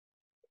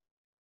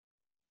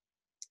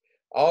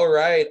All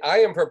right. I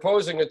am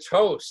proposing a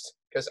toast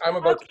because I'm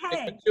about to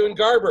drink with Okay. June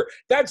Garber.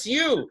 That's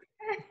you.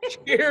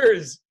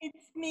 Cheers.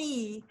 It's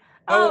me.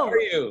 How Oh, are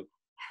you?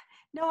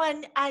 no,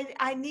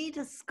 I need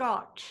a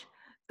scotch.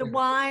 The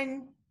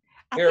wine,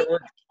 I Here, think the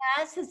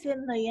glass is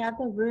in the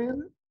other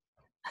room.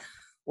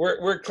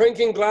 we're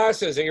clinking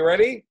glasses. Are you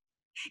ready?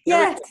 Here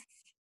we Yes.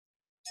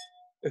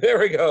 go. There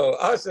we go.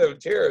 Awesome.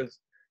 Cheers.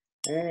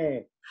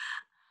 Mm.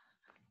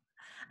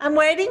 I'm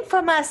waiting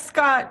for my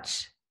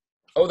scotch.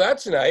 Oh,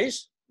 that's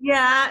nice.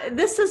 Yeah,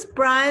 this is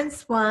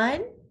Brian's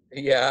wine.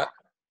 Yeah.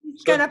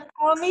 He's So, gonna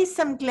pour me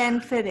some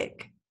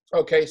Glenfiddich.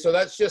 okay, so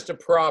that's just a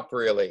prop,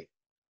 really.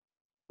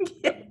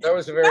 That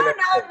was a very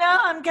nice. No,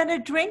 I'm gonna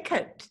drink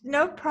it.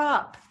 No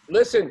prop.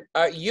 Listen,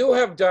 you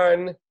have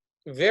done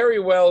very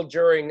well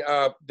during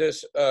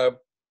this,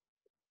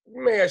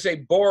 may I say,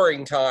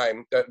 boring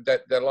time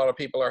that a lot of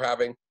people are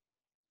having.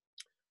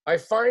 I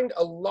find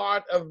a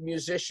lot of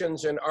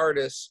musicians and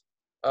artists,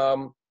 I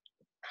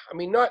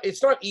mean,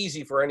 it's not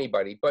easy for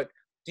anybody, but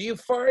do you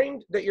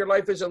find that your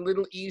life is a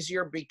little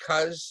easier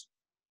because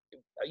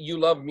you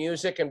love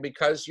music and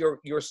because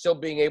you're still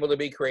being able to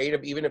be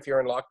creative even if you're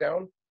in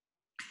lockdown?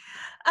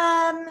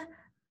 Um,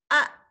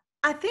 I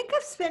I think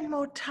I've spent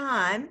more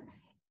time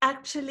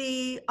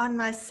actually on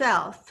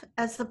myself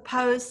as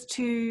opposed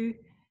to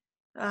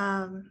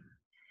um,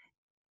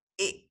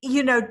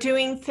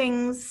 doing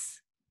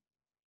things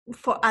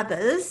for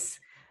others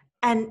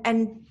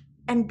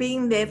and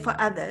being there for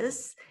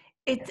others.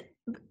 It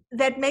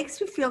that makes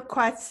me feel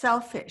quite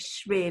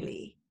selfish,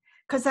 really,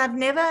 because I've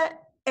never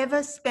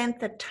ever spent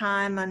the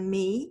time on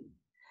me,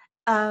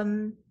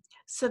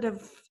 sort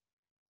of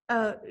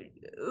uh,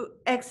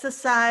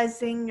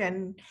 exercising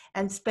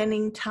and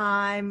spending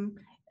time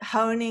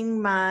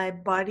honing my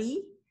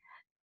body.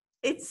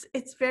 It's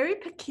very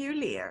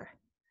peculiar.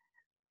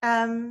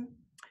 Um,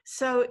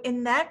 so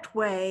in that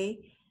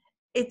way,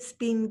 it's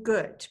been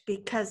good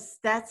because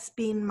that's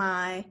been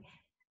my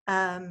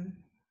um,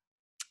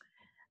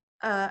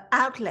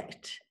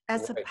 outlet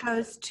as Right.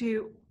 opposed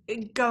to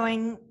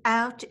going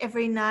out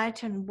every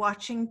night and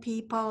watching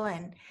people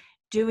and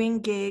doing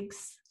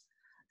gigs.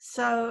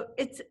 So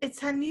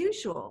it's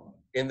unusual.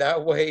 In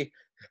that way,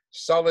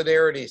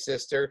 solidarity,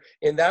 sister.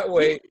 In that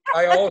way,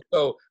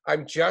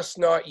 I'm just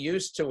not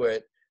used to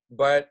it.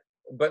 But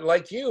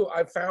like you,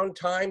 I've found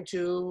time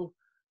to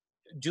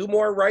do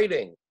more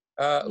writing,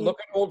 Yeah. look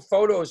at old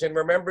photos and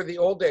remember the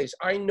old days.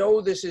 I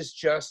know this is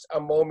just a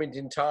moment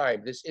in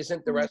time. This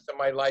isn't the rest of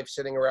my life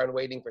sitting around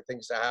waiting for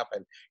things to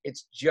happen.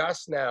 It's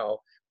just now.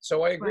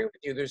 So I agree Right.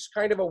 with you. There's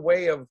kind of a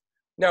way of,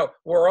 now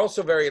we're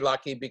also very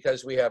lucky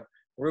because we have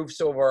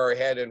roofs over our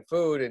head and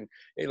food, and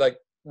like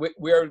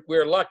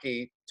we're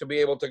lucky to be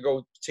able to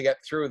go to get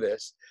through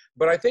this.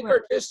 But I think Right.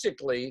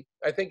 artistically,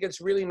 I think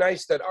it's really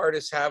nice that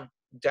artists have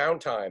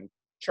downtime.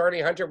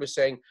 Charlie Hunter was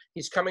saying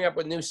he's coming up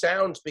with new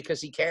sounds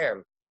because he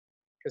can,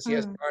 because he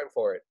has Mm, time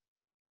for it.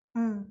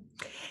 mm.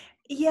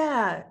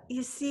 Yeah,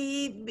 you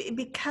see,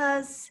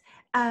 because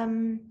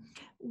um,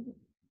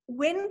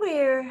 when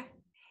we're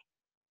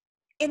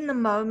in the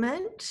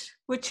moment,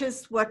 which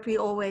is what we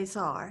always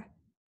are,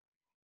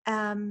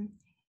 um,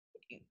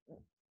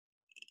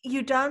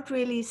 you don't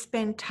really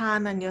spend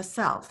time on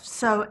yourself.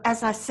 So,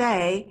 as I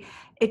say,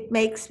 it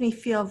makes me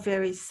feel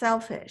very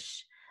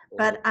selfish,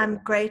 but I'm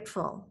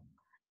grateful.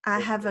 I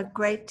have a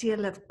great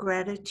deal of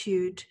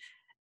gratitude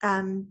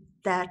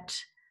that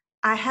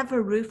I have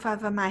a roof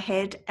over my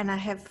head and I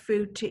have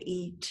food to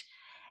eat.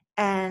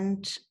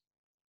 And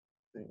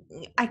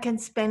I can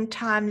spend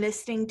time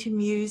listening to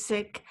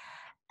music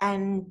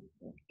and,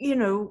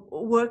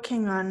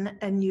 working on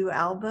a new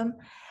album.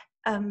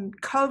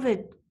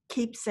 COVID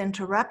keeps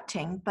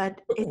interrupting,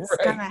 but it's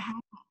going Right. to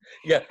happen,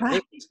 Yeah.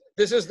 right?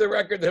 This is the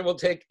record that will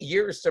take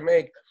years to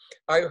make.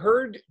 I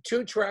heard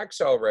 2 tracks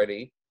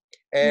already,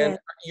 and Yes,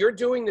 you're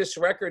doing this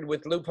record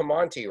with Lou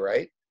Pomanti,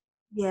 right?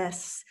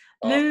 yes.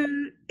 Oh,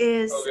 Lou so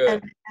is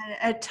good.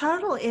 a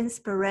total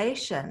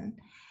inspiration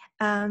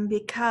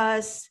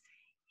because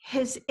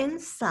his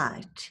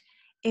insight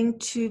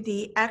into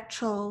the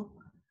actual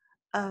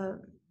uh,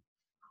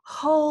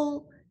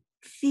 whole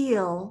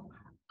feel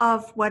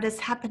of what is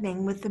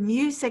happening with the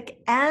music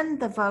and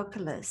the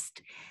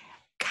vocalist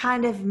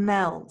kind of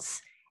melds.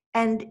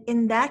 And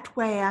in that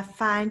way, I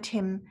find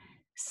him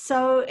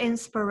so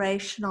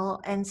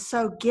inspirational and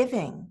so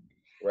giving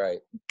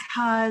Right.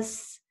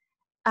 because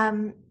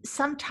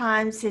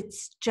sometimes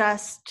it's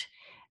just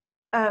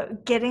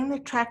getting the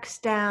tracks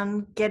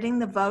down, getting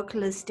the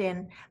vocalist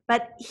in,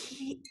 but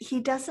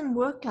he doesn't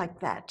work like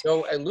that.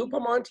 No, and Lou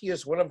Pomanti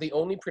is one of the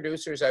only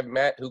producers I've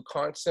met who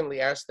constantly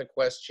asks the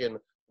question,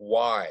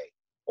 why?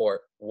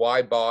 Or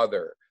why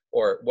bother?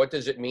 Or what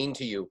does it mean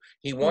to you?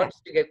 He Yeah. wants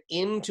to get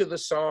into the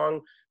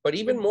song, but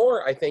even Yeah.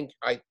 more, I think,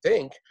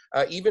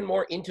 even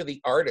more into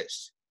the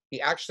artist. He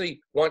actually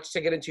wants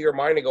to get into your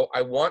mind and go,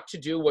 I want to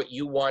do what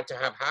you want to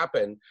have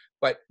happen,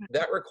 but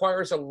that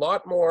requires a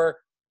lot more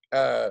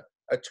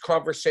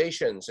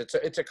conversations.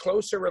 It's a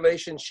closer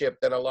relationship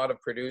than a lot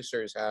of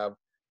producers have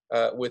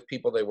with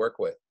people they work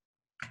with.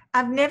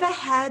 I've never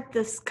had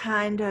this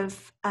kind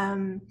of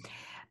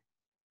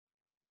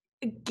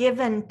give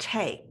and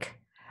take,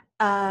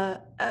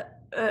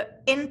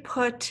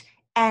 input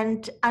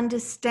and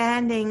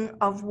understanding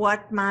of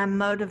what my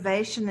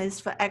motivation is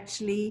for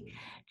actually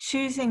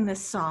choosing the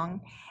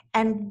song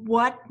and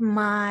what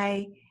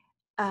my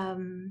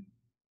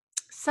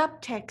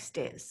subtext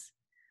is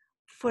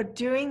for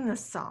doing the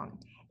song.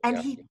 And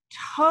Yeah. he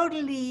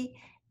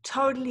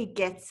totally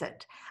gets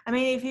it. I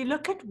mean, if you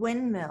look at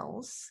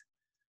Windmills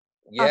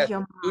of Yes, Your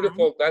Mind,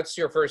 beautiful. That's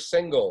your first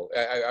single.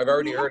 I've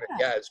already heard it.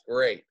 yeah. Yeah, it's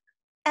great.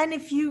 And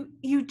if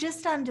you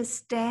just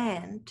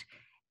understand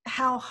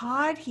how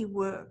hard he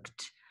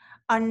worked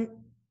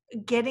on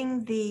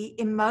getting the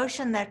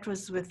emotion that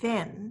was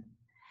within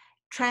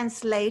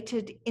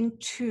translated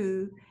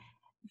into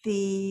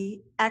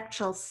the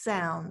actual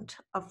sound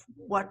of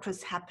what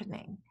was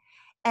happening.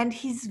 And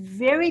he's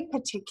very Right.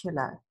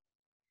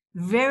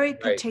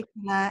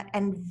 particular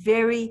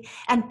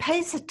and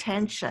pays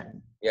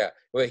attention Yeah.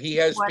 Well, he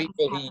to has what is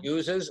people he happening.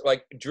 uses,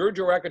 like Drew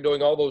Jareka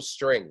doing all those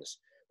strings.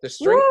 The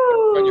string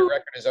on your Woo!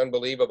 record is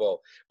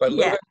unbelievable. But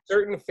Lou Yeah, has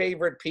certain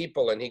favorite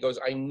people, and he goes,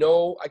 I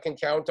know I can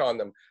count on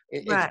them.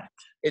 right.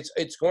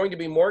 It's going to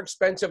be more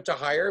expensive to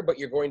hire, but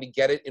you're going to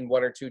get it in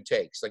one or two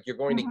takes. Like you're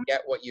going to Mhm.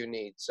 get what you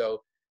need.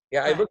 So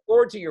yeah, I Right. look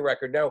forward to your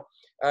record. Now,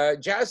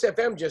 Jazz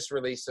FM just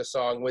released a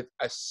song with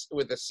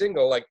a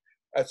single, like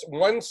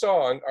one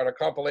song on a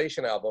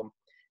compilation album,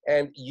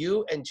 and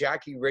you and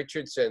Jackie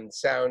Richardson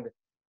sound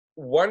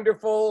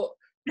wonderful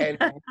and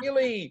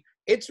really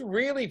it's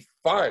really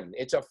fun.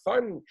 It's a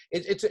fun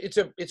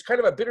it's kind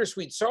of a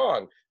bittersweet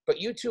song, but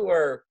you two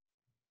are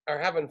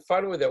having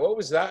fun with it. What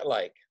was that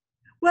like?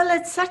 Well,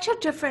 it's such a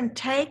different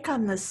take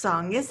on the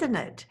song, isn't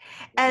it?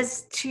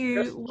 As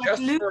to what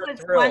Just Luke for a was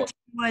thrill. wanting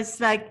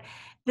was like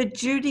the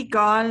Judy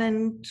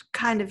Garland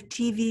kind of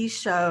TV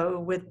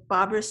show with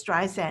Barbara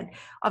Streisand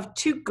of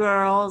two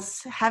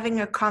girls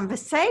having a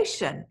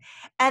conversation.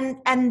 And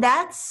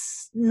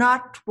that's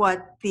not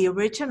what the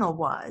original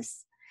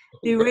was.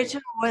 The Right.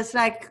 original was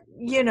like,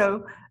 you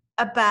know,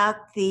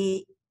 about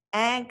the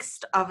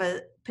angst of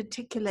a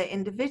particular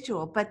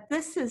individual, but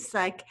this is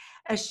like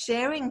a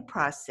sharing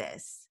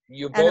process.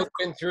 You've And both of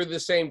been through the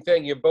same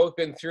thing. You've both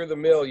been through the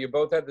mill. You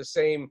both had the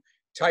same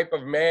type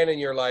of man in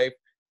your life.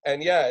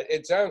 And yeah,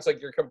 it sounds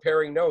like you're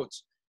comparing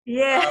notes.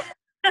 yeah.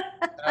 Uh,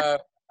 uh,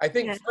 I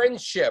think Yeah.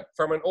 Friendship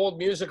from an old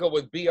musical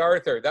with B.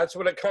 Arthur. That's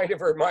what it kind of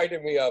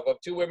reminded me of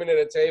two women at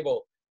a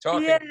table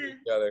talking Yeah. to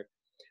each other.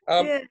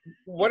 Um, Yeah.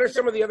 what are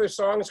some of the other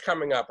songs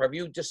coming up? Have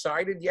you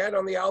decided yet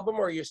on the album,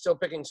 or are you still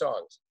picking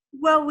songs?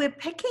 Well, we're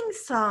picking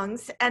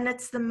songs, and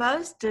it's the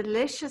most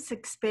delicious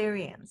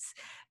experience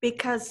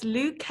because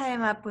Lou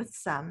came up with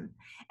some,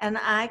 and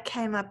I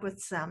came up with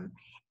some.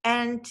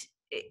 And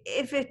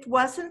if it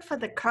wasn't for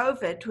the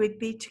COVID, we'd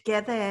be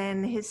together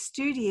in his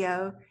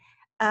studio,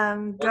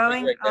 Working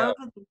going right now.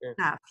 over the Yeah.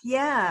 stuff.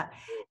 Yeah.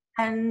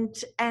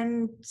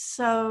 And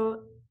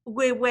so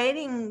we're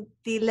waiting.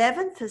 The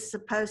 11th is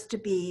supposed to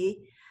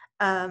be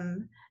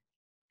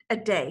a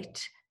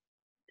date.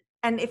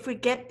 And if we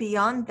get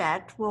beyond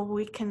that, well,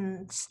 we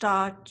can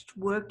start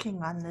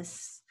working on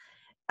this,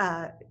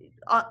 uh,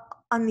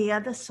 on the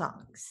other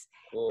songs.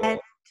 And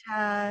Cool.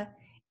 uh,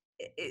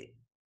 it,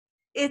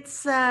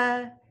 it's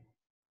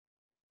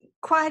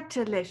quite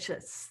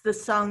delicious, the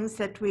songs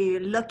that we're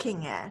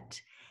looking at.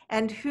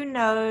 And who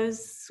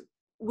knows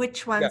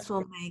which Yeah, ones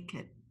will make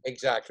it.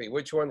 exactly.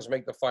 Which ones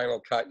make the final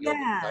cut? You'll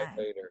decide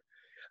Yeah. later.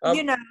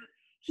 You Um, know,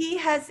 he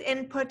has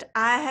input,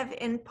 I have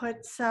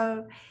input.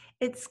 So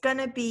it's going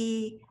to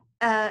be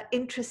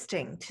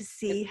interesting to if,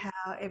 see how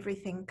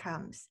everything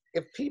comes.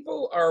 if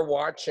people are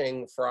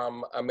watching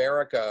from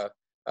America,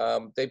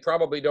 they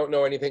probably don't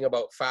know anything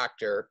about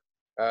Factor,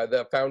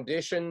 the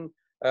foundation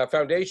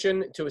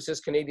to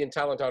assist Canadian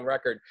talent on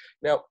record.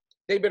 Now,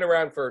 they've been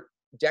around for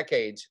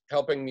decades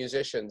helping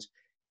musicians.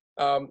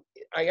 Um,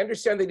 I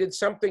understand they did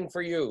something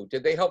for you.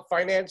 Did they help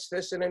finance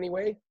this in any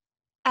way?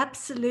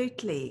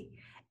 Absolutely.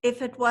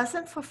 If it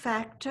wasn't for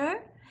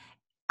Factor,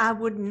 I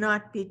would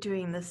not be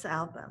doing this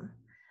album.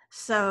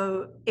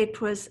 So it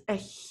was a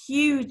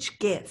huge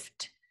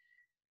gift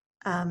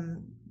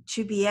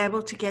to be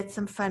able to get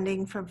some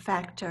funding from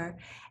Factor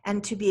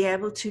and to be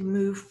able to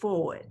move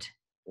forward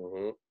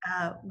Hmm.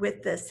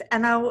 with this.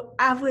 And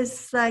I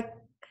was like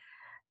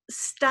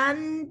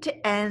stunned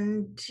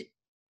and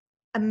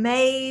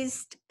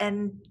amazed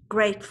and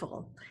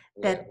grateful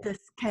Yeah. that this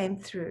came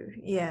through.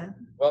 Yeah.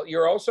 Well,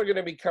 you're also going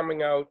to be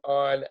coming out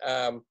on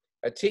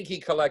a Tiki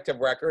Collective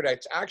record.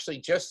 It's actually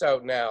just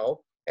out now,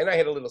 and I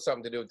had a little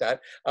something to do with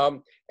that.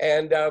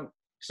 And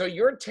so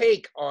your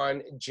take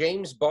on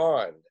James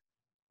Bond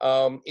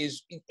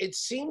is, it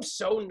seems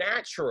so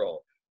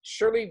natural.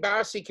 Shirley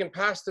Bassey can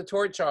pass the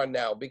torch on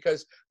now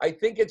because I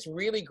think it's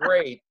really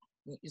great.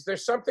 Is there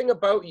something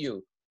about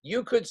you?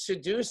 You could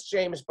seduce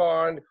James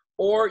Bond,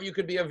 or you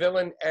could be a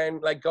villain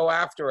and like go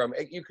after him.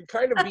 You could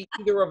kind of be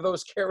either of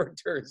those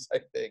characters, I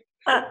think.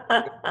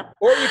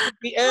 Or you could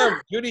be M,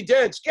 Judy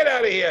Dench. Get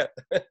out of here.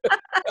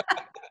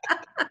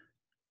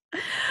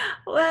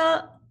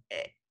 Well,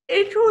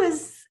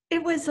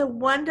 it was a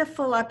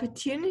wonderful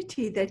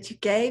opportunity that you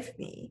gave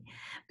me,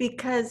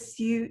 because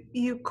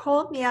you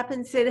called me up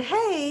and said,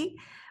 "Hey,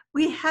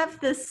 we have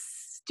this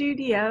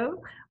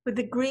studio with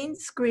a green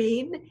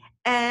screen,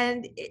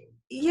 and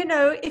you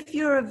know, if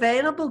you're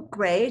available,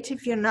 great.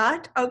 If you're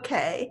not,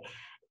 okay."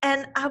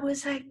 And I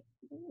was like,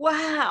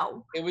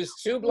 "Wow, It was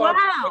 2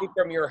 blocks away wow,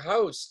 from your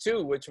house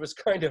too, which was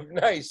kind of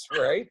nice,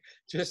 right?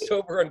 Just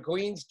over on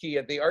Queens Quay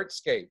at the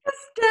Artscape.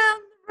 just down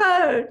the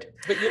road."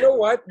 But you know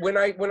what? When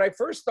I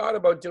first thought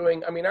about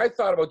doing, I mean, I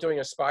thought about doing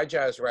a spy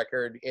jazz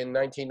record in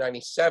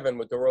 1997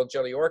 with the Royal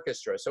Jelly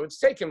Orchestra. So it's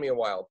taken me a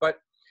while. But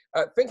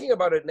thinking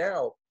about it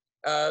now,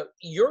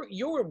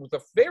 you were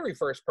the very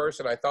first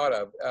person I thought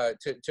of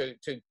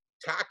to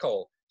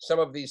tackle some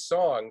of these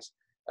songs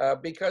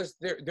because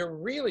they're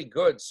really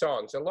good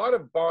songs. A lot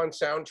of Bond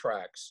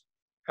soundtracks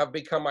have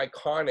become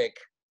iconic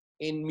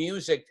in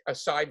music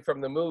aside from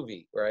the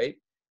movie, right?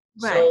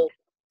 Right. So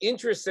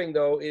interesting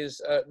though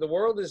is "The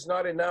World Is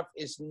Not Enough"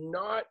 is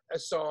not a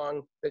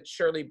song that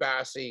Shirley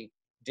Bassey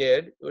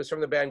did. It was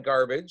from the band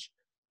Garbage,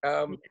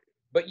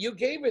 but you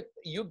gave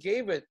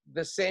it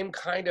the same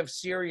kind of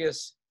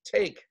serious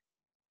take.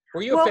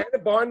 Were you a fan Well,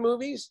 of Bond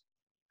movies?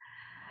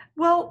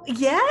 well,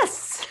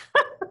 yes.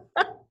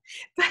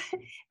 but,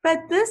 but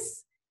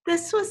this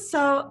was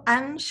so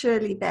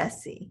un-Shirley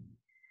Bassey,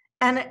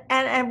 and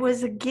it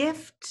was a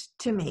gift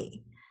to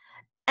me.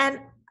 And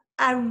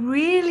I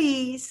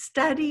really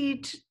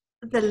studied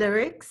the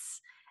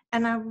lyrics,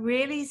 and I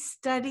really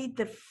studied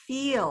the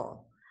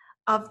feel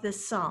of the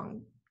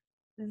song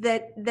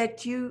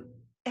that you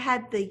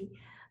had the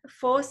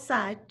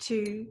foresight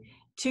to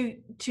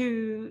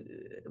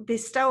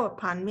bestow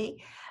upon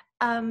me.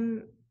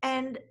 And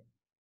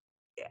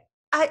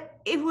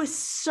it was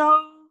so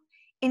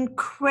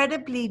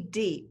incredibly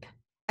deep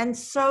and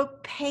so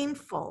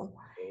painful,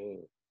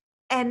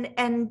 Mm,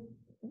 and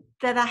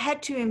that I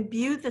had to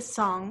imbue the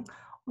song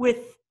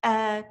with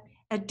a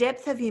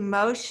depth of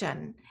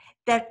emotion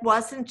that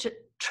wasn't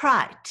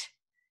trite.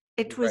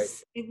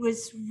 right. It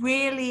was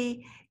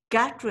really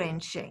gut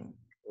wrenching,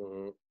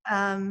 Mhm.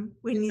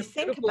 when It's you a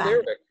think beautiful about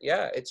it. lyric.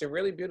 Yeah, it's a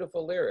really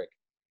beautiful lyric.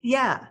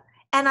 Yeah,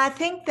 and I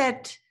think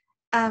that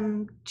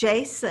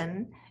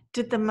Jason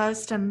did the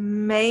most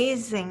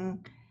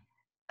amazing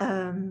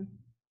um,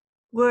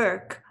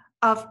 work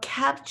of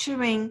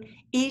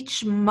capturing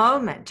each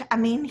moment. I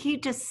mean, he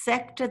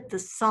dissected the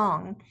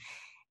song.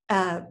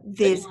 And you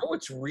There's know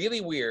what's really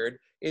weird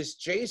is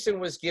Jason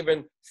was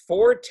given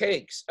 4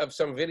 takes of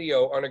some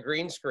video on a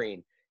green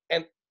screen,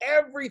 and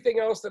everything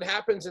else that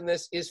happens in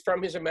this is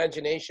from his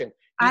imagination.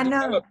 He I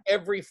know. developed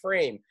every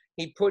frame.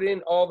 He put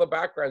in all the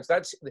backgrounds.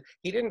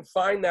 He didn't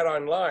find that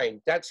online.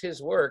 That's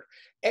his work,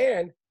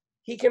 and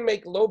he can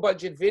make low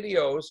budget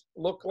videos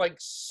look like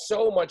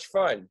so much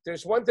fun.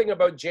 There's one thing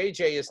about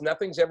JJ is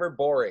nothing's ever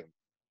boring,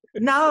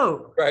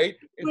 No, right?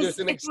 There's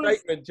an it was,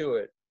 excitement to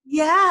it.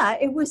 yeah,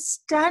 it was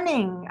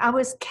stunning. I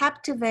was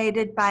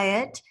captivated by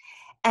it.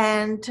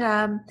 And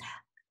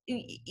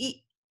y-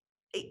 y-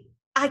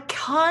 I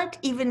can't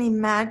even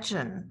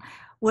imagine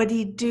what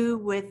he'd do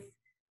with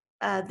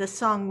the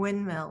song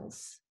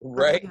Windmills of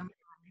Right? Your.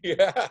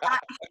 Yeah,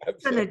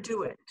 He's going to absolutely.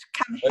 do it.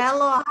 Come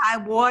hell or high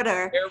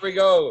water, There we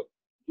go.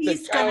 The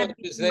he's going to challenge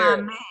be is my there.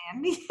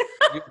 man.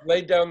 You've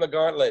laid down the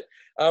gauntlet.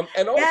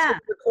 And also, Yeah. the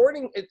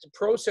recording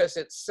process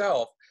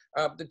itself,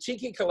 the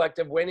Tiki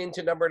Collective went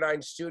into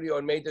 #9 studio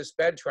and made this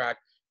bed track.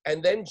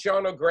 And then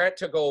Jono Grant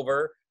took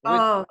over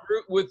Oh,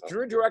 with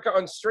Drew Dureka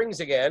on strings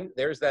again.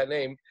 There's that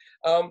name.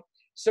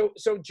 So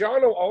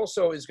Jono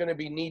also is going to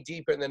be knee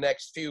deep in the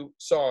next few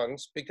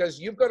songs because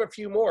you've got a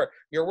few more.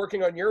 You're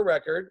working on your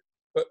record,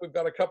 but we've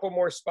got a couple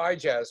more spy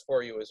jazz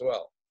for you as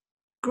well.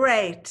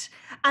 great.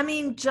 I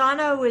mean,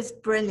 Jono is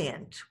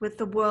brilliant with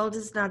The World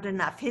Is Not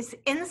Enough. His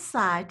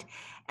insight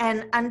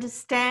and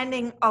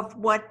understanding of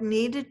what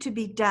needed to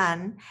be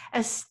done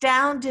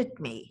astounded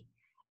me.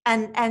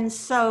 And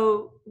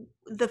so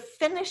the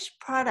finished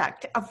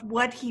product of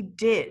what he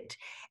did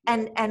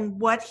and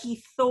what he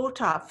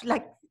thought of,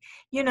 like,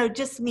 you know,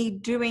 just me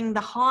doing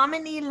the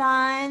harmony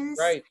lines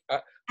Right.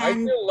 I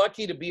and feel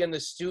lucky to be in the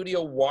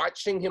studio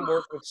watching him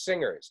work with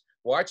singers,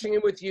 watching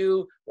him with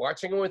you,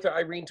 watching him with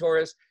Irene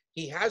Torres.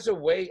 He has a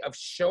way of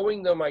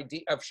showing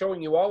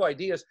showing you all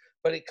ideas,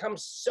 but it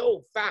comes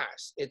so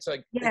fast. It's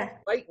like it's yeah,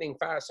 lightning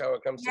fast how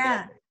it comes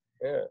together.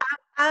 yeah.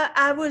 Yeah.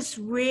 I was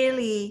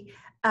really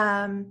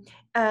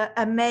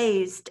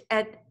amazed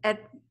at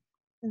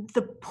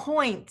the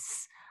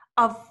points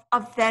of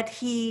that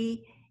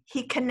he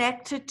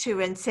connected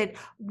to and said,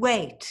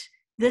 "Wait,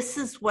 this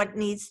is what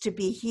needs to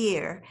be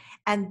here,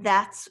 and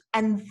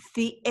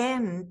the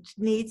end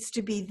needs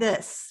to be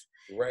this."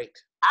 Right.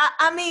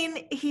 I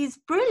mean, he's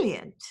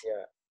brilliant.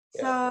 Yeah.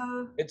 Yeah.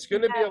 So It's yeah,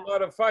 going to be a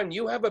lot of fun.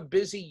 You have a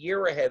busy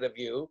year ahead of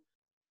you.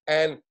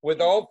 And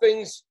with all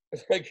things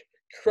like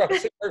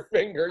crossing our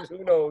fingers,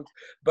 who knows?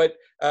 But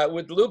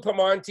with Lou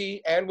Pomanti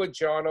and with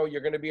Jono,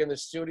 you're going to be in the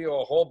studio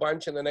a whole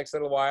bunch in the next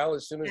little while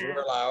as soon as yeah,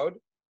 we're allowed.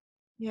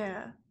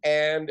 yeah.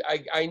 And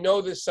I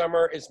know this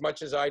summer, as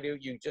much as I do,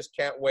 you just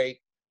can't wait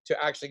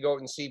to actually go out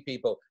and see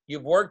people.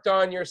 You've worked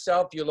on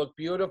yourself. You look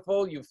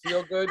beautiful. You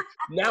feel good.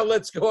 Now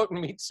let's go out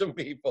and meet some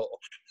people.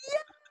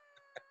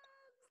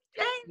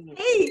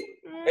 Hey,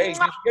 Hey, did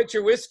you get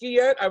your whiskey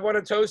yet? I want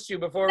to toast you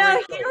before we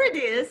no, go. here it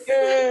is.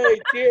 Yay,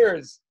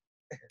 cheers.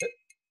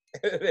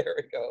 There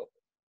we go.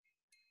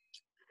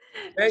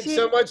 Thanks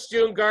so much,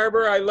 June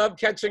Garber. I love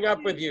catching up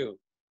with you.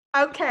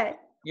 Okay.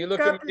 You look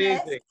God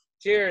amazing. bless.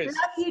 Cheers.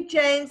 Love you,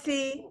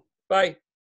 Jaymz. Bye.